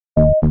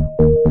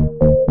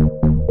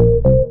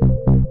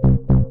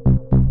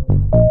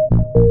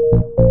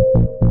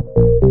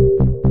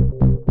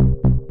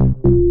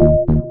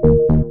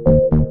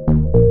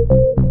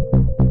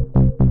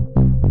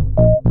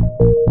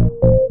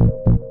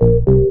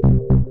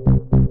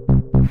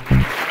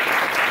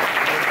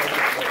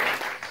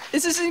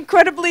This is an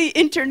incredibly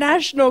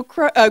international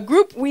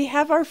group. We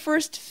have our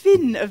first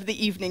Finn of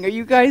the evening. Are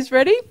you guys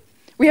ready?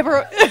 We have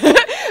our...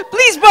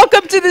 Please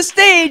welcome to the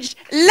stage,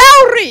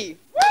 Lauri!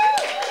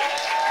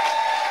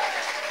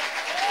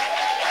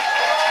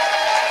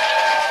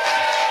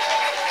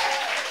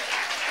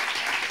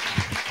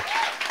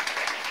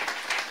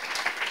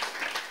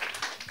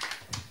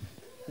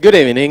 Good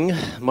evening.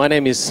 My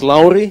name is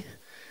Lauri.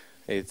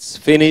 It's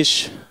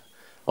Finnish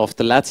of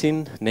the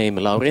Latin name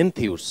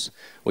Laurentius,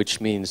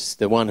 which means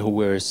the one who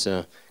wears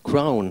a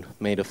crown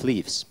made of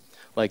leaves,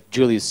 like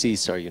Julius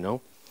Caesar, you know.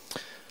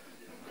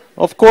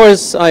 Of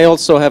course, I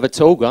also have a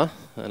toga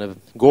and a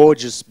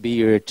gorgeous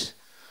beard.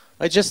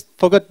 I just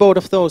forgot both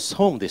of those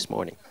home this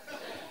morning.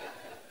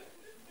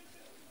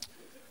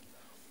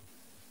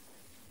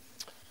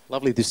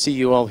 Lovely to see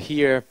you all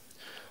here.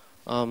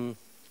 You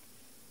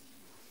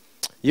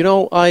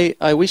know,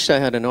 I wish I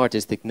had an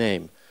artistic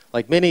name,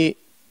 like many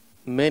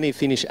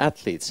Finnish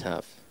athletes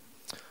have.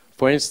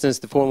 For instance,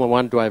 the Formula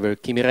 1 driver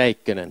Kimi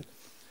Räikkönen,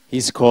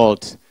 he's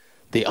called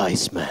the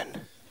Iceman.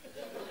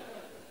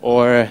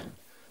 Or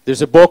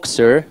there's a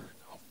boxer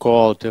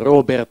called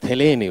Robert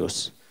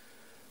Helenius,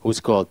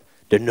 who's called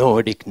the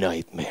Nordic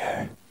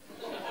Nightmare.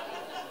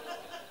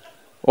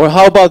 Or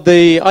how about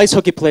the ice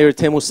hockey player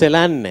Teemu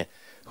Selänne,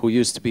 who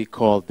used to be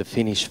called the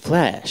Finnish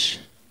Flash?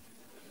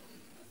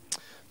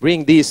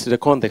 Bring these to the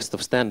context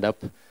of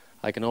stand-up,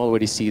 I can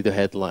already see the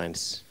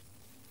headlines.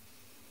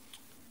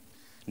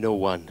 No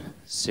one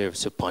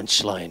serves a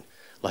punchline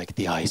like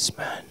the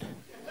Iceman.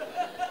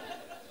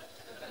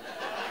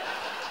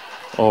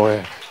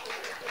 Or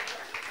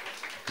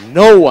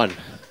no one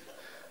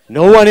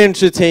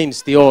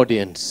entertains the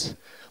audience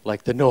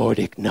like the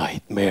Nordic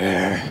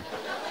Nightmare.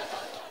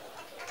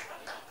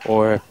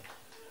 Or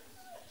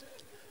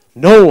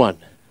no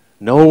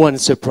one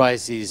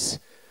surprises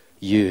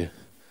you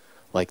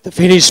like the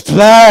Finnish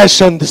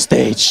Flash on the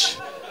stage.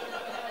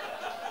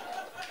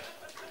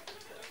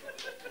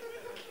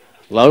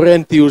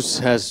 Laurentius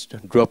has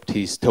dropped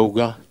his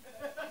toga,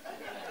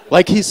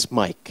 like his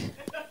mic.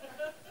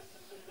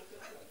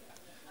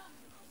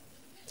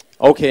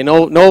 Okay,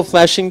 no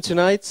flashing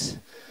tonight.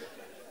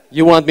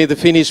 You want me to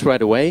finish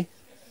right away?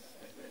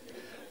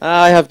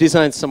 I have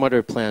designed some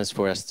other plans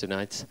for us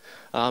tonight,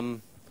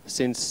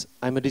 since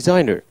I'm a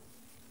designer.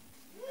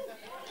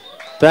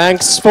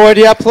 Thanks for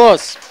the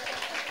applause.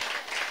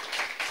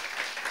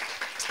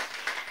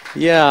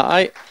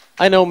 Yeah,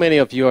 I know many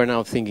of you are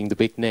now thinking the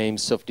big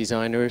names of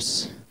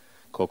designers.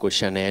 Coco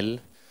Chanel,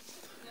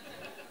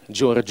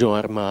 Giorgio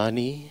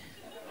Armani,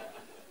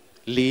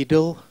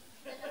 Lidl.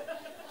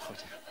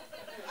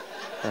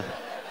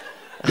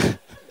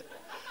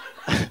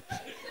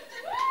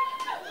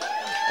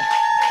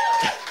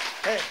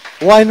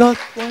 Why not?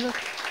 Why not?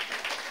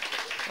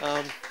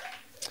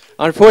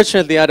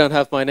 Unfortunately, I don't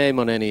have my name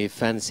on any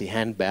fancy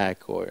handbag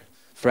or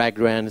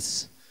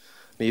fragrance,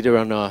 neither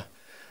on a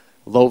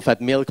low-fat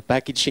milk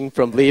packaging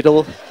from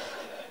Lidl.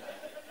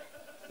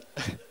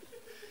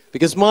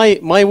 Because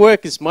my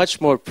work is much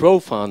more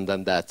profound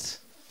than that.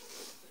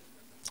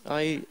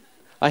 I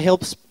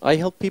help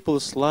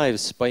people's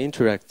lives by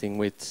interacting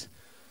with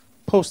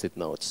post-it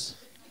notes.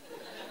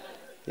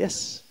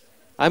 Yes,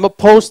 I'm a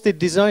post-it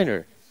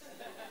designer.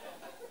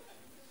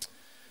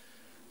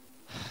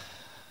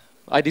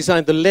 I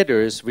designed the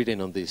letters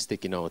written on these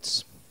sticky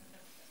notes.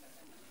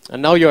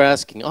 And now you're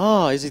asking,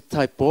 is it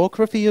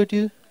typography you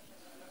do?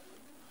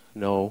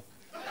 No.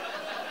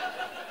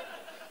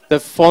 The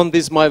font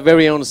is my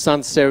very own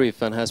sans serif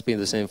and has been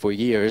the same for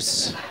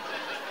years.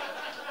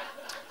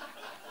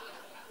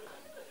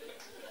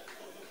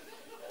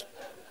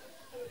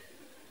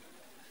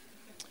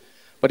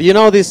 But you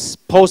know, this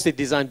post-it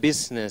design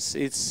business,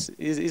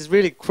 is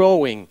really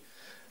growing,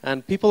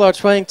 and people are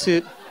trying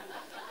to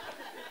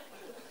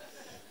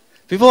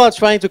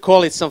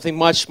call it something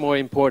much more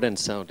important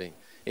sounding.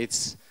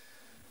 It's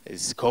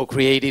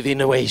co-creative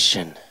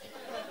innovation.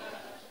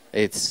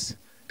 It's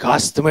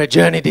customer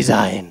journey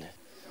design.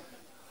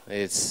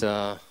 It's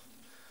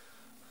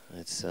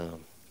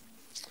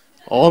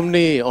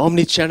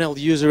omni-channel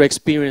user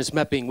experience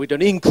mapping with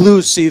an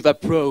inclusive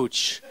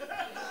approach.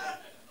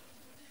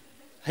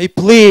 Hey,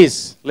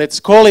 please,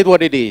 let's call it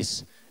what it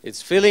is.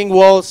 It's filling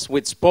walls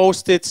with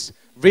post-its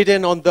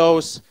written on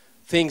those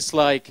things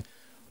like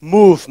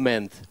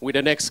movement with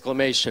an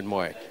exclamation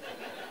mark.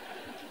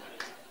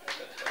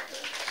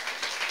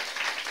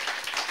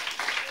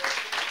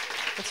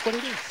 That's what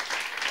it is.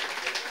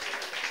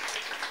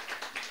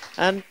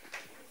 And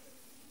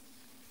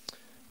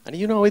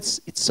you know,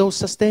 it's so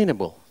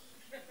sustainable.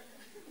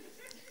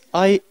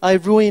 I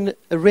ruin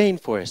a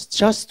rainforest,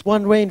 just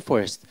one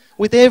rainforest,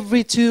 with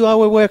every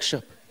 2-hour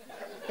workshop.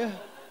 Yeah.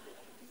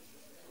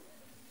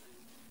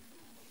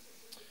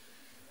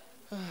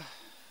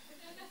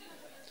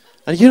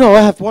 And you know,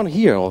 I have one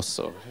here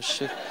also.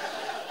 Shit.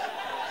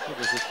 What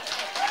is it?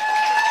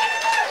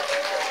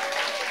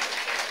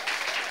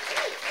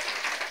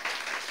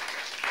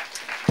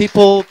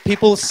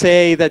 People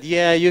say that,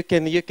 yeah, you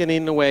can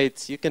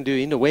innovate, you can do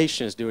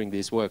innovations during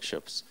these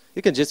workshops.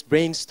 You can just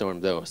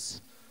brainstorm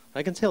those.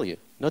 I can tell you,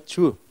 Not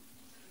true.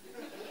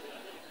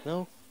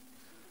 No?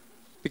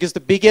 Because the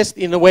biggest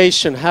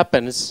innovation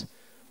happens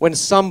when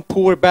some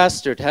poor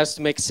bastard has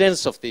to make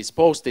sense of these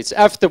post-its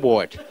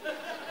afterward.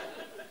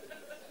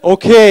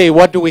 Okay,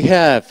 what do we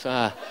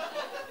have?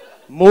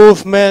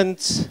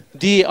 Movement,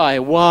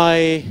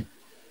 DIY,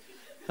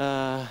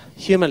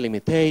 human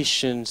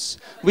limitations,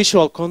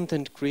 visual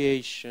content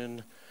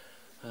creation,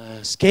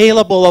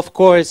 scalable, of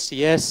course,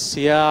 yes,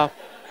 yeah.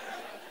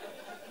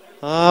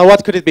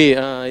 What could it be?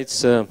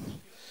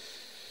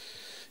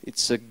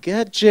 It's a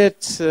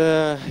gadget.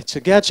 It's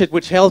a gadget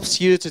which helps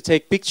you to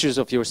take pictures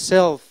of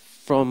yourself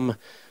from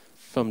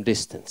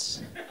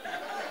distance.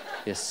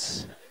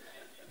 Yes,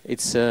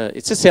 it's a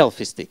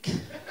selfie stick.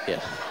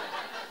 Yeah,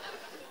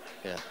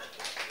 yeah.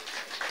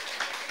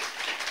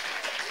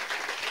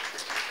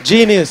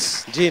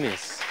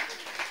 Genius.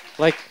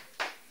 Like,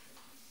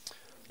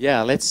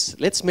 yeah.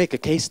 Let's make a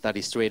case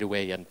study straight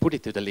away and put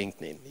it to the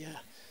LinkedIn. Yeah.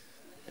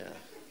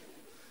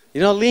 You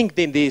know,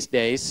 LinkedIn these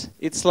days,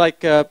 it's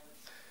like an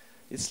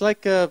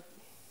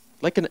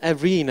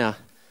arena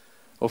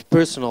of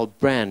personal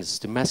brands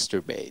to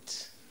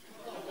masturbate.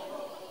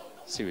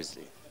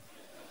 Seriously.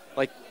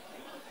 Like,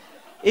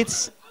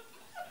 it's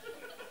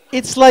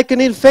like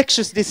an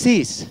infectious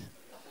disease.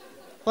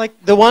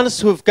 Like, the ones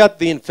who've got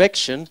the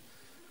infection,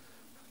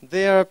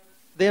 they are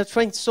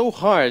trying so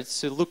hard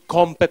to look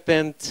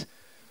competent,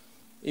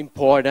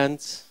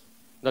 important,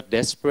 not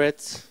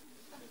desperate.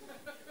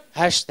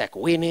 Hashtag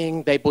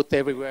winning, they put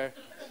everywhere.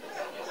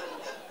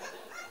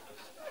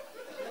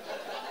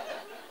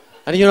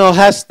 And you know,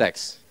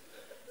 hashtags.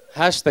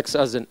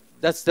 Hashtags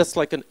that's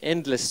like an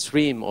endless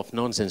stream of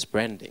nonsense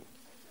branding.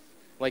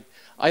 Like,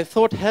 I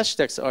thought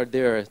hashtags are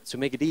there to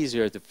make it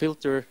easier to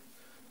filter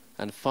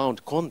and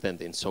found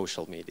content in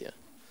social media.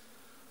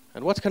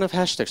 And what kind of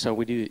hashtags are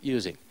we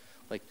using?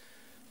 Like,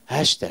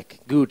 hashtag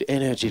good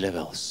energy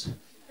levels.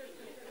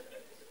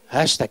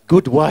 Hashtag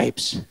good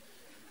vibes.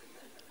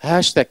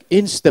 Hashtag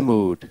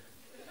Instamood.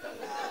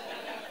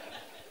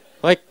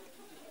 Like,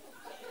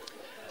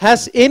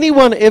 has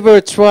anyone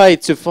ever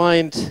tried to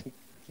find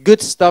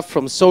good stuff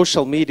from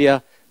social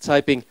media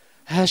typing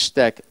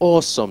hashtag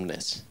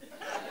awesomeness?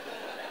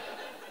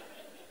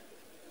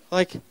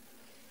 Like,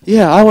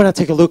 yeah, I want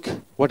to take a look.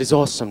 What is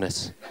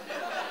awesomeness?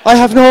 I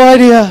have no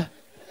idea.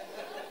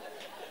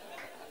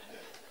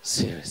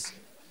 Seriously.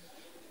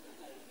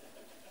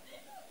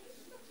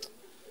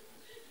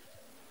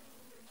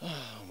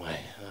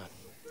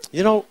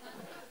 You know,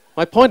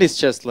 my point is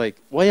just like,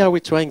 why are we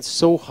trying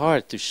so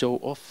hard to show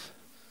off?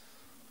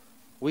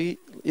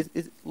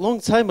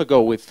 Long time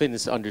ago, we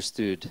Finns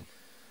understood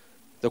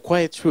the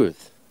quiet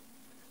truth.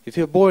 If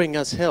you're boring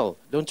as hell,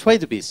 don't try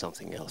to be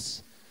something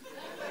else.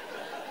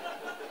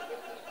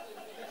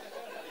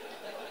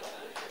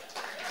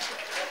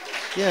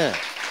 Yeah.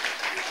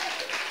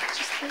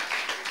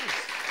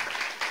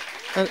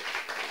 And,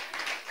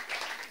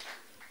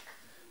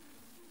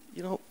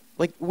 you know,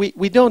 like,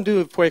 we don't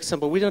do, for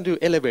example, we don't do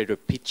elevator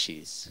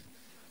pitches.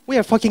 We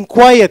are fucking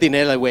quiet in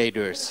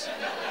elevators.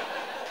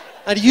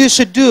 And you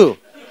should do.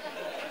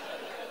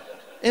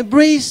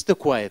 Embrace the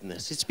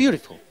quietness. It's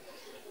beautiful.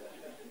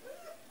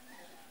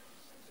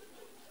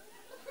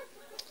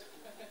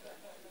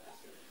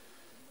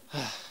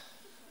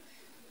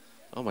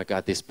 Oh my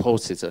God, these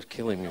post-its are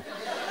killing me.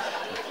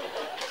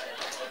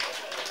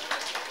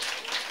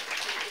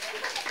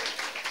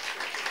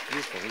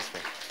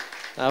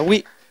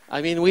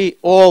 We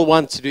all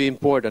want to do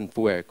important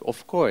work,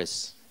 of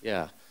course,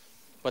 yeah.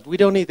 But we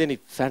don't need any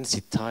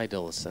fancy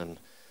titles and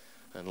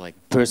like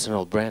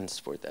personal brands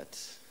for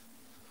that.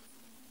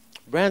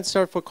 Brands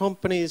are for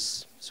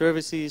companies,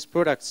 services,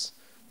 products.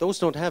 Those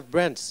don't have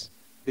brands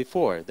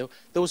before.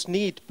 Those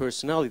need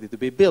personality to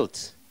be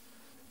built.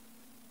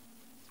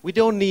 We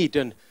don't need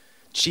a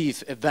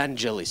chief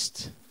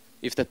evangelist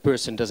if that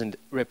person doesn't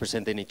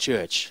represent any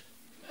church.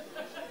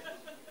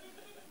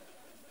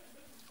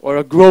 Or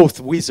a growth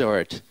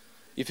wizard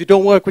if you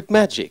don't work with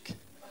magic.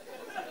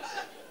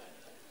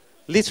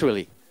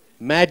 Literally,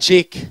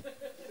 magic.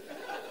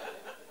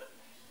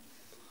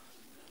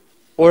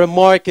 Or a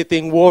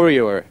marketing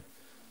warrior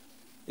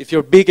if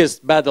your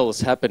biggest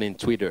battles happen in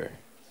Twitter.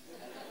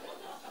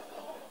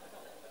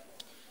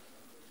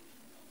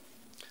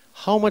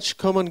 How much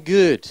common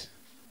good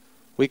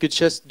we could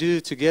just do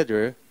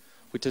together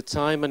with the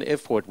time and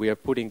effort we are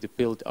putting to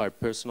build our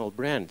personal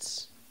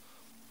brands.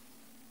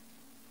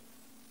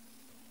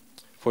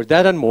 For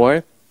that and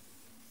more,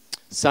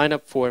 sign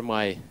up for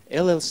my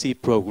LLC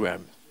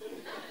program.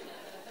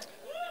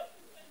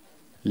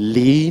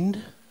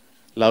 Lean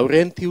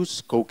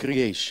Laurentius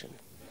Co-Creation.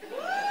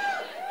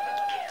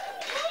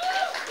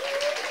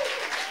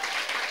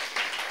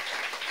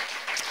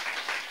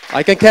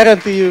 I can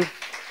guarantee you,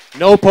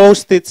 no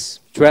post-its,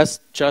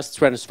 just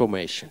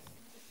transformation.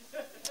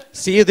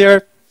 See you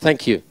there.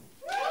 Thank you.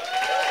 Well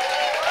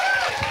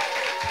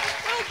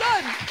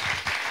done.